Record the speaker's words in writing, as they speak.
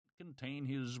maintain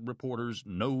his reporter's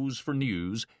nose for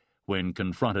news when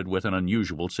confronted with an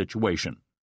unusual situation.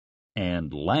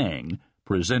 And Lang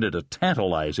presented a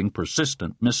tantalizing,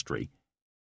 persistent mystery.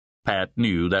 Pat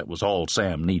knew that was all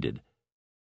Sam needed.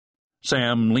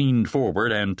 Sam leaned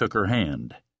forward and took her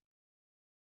hand.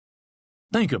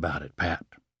 "Think about it, Pat.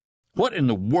 What in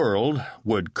the world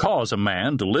would cause a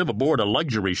man to live aboard a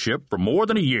luxury ship for more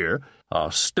than a year,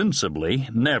 ostensibly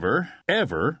never,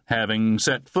 ever having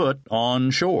set foot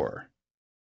on shore?"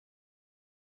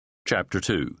 Chapter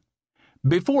 2.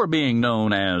 Before being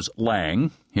known as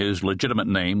Lang, his legitimate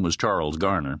name was Charles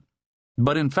Garner.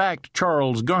 But in fact,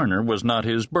 Charles Garner was not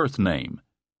his birth name.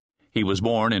 He was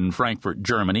born in Frankfurt,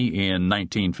 Germany in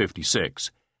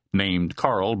 1956, named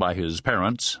Karl by his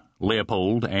parents,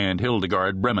 Leopold and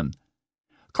Hildegard Bremen.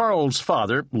 Karl's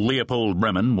father, Leopold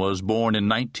Bremen, was born in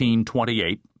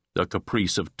 1928, a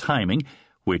caprice of timing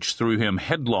which threw him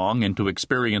headlong into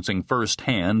experiencing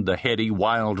firsthand the heady,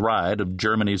 wild ride of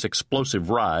Germany's explosive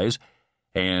rise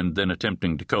and then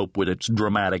attempting to cope with its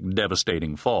dramatic,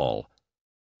 devastating fall.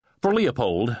 For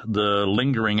Leopold, the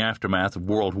lingering aftermath of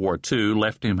World War II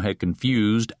left him a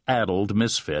confused, addled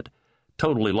misfit,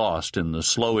 totally lost in the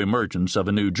slow emergence of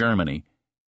a new Germany.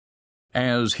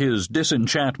 As his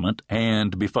disenchantment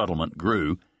and befuddlement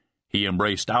grew, he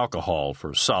embraced alcohol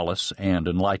for solace and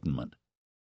enlightenment,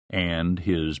 and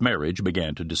his marriage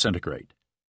began to disintegrate.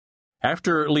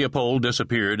 After Leopold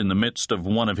disappeared in the midst of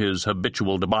one of his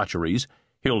habitual debaucheries,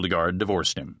 Hildegard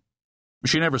divorced him.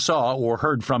 She never saw or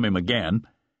heard from him again.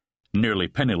 Nearly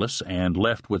penniless and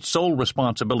left with sole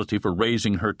responsibility for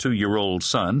raising her 2-year-old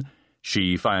son,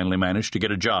 she finally managed to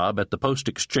get a job at the post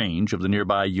exchange of the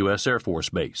nearby U.S. Air Force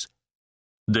Base.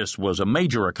 This was a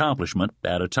major accomplishment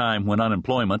at a time when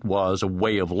unemployment was a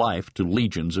way of life to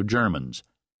legions of Germans.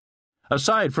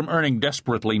 Aside from earning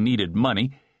desperately needed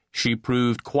money, she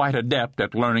proved quite adept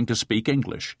at learning to speak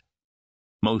English.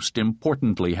 Most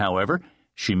importantly, however,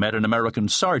 she met an American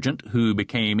sergeant who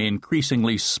became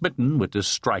increasingly smitten with this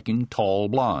striking, tall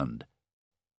blonde.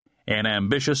 An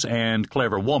ambitious and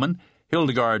clever woman,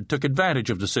 Hildegard took advantage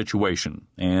of the situation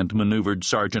and maneuvered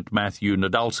Sergeant Matthew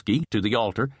Nadolski to the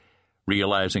altar,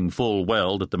 realizing full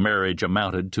well that the marriage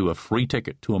amounted to a free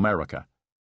ticket to America.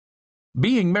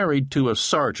 Being married to a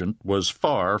sergeant was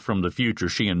far from the future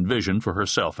she envisioned for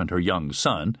herself and her young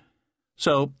son,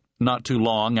 so not too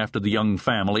long after the young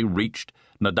family reached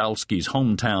Nadolski's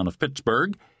hometown of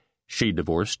Pittsburgh, she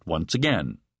divorced once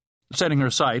again, setting her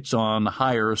sights on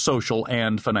higher social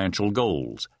and financial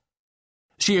goals.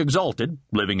 She exulted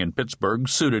living in Pittsburgh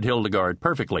suited Hildegard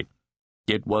perfectly.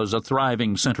 It was a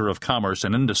thriving center of commerce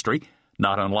and industry,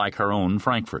 not unlike her own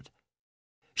Frankfurt.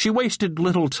 She wasted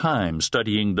little time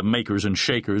studying the makers and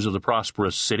shakers of the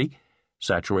prosperous city,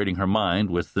 saturating her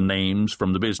mind with the names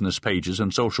from the business pages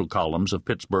and social columns of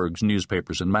Pittsburgh's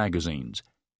newspapers and magazines.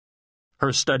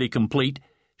 Her study complete,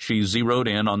 she zeroed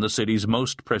in on the city's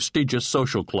most prestigious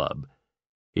social club.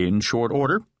 In short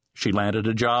order, she landed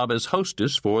a job as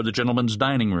hostess for the gentlemen's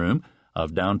dining room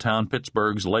of downtown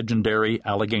Pittsburgh's legendary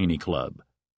Allegheny Club.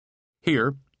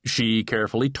 Here, she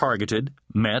carefully targeted,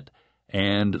 met,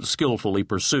 and skillfully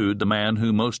pursued the man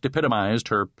who most epitomized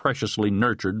her preciously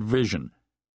nurtured vision.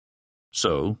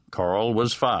 So, Karl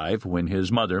was 5 when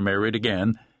his mother married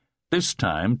again, this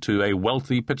time to a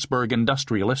wealthy Pittsburgh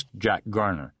industrialist, Jack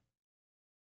Garner.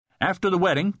 After the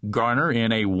wedding, Garner,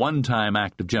 in a one-time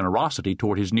act of generosity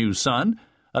toward his new son,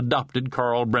 adopted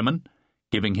Karl Bremen,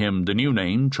 giving him the new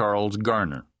name Charles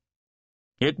Garner.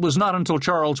 It was not until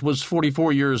Charles was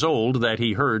 44 years old that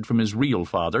he heard from his real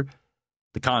father.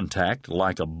 The contact,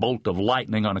 like a bolt of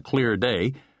lightning on a clear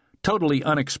day, totally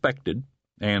unexpected,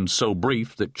 and so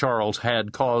brief that Charles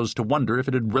had cause to wonder if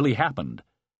it had really happened.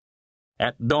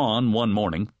 At dawn one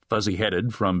morning,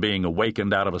 fuzzy-headed from being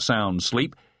awakened out of a sound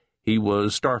sleep, he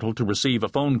was startled to receive a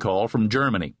phone call from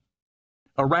Germany.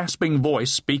 A rasping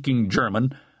voice speaking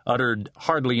German uttered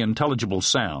hardly intelligible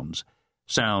sounds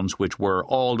which were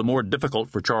all the more difficult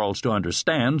for Charles to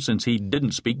understand since he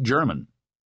didn't speak German.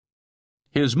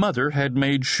 His mother had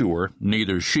made sure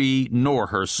neither she nor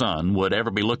her son would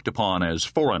ever be looked upon as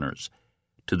foreigners.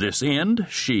 To this end,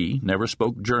 she never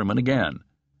spoke German again.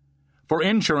 For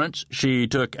insurance, she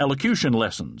took elocution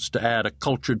lessons to add a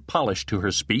cultured polish to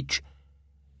her speech.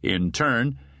 In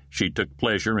turn, she took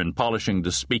pleasure in polishing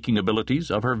the speaking abilities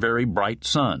of her very bright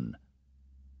son.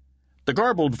 The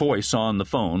garbled voice on the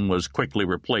phone was quickly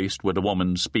replaced with a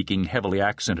woman speaking heavily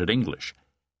accented English.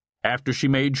 After she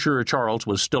made sure Charles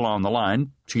was still on the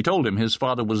line, she told him his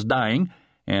father was dying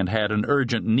and had an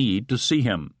urgent need to see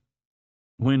him.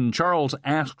 When Charles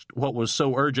asked what was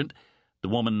so urgent, the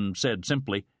woman said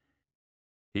simply,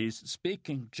 "He's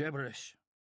speaking gibberish."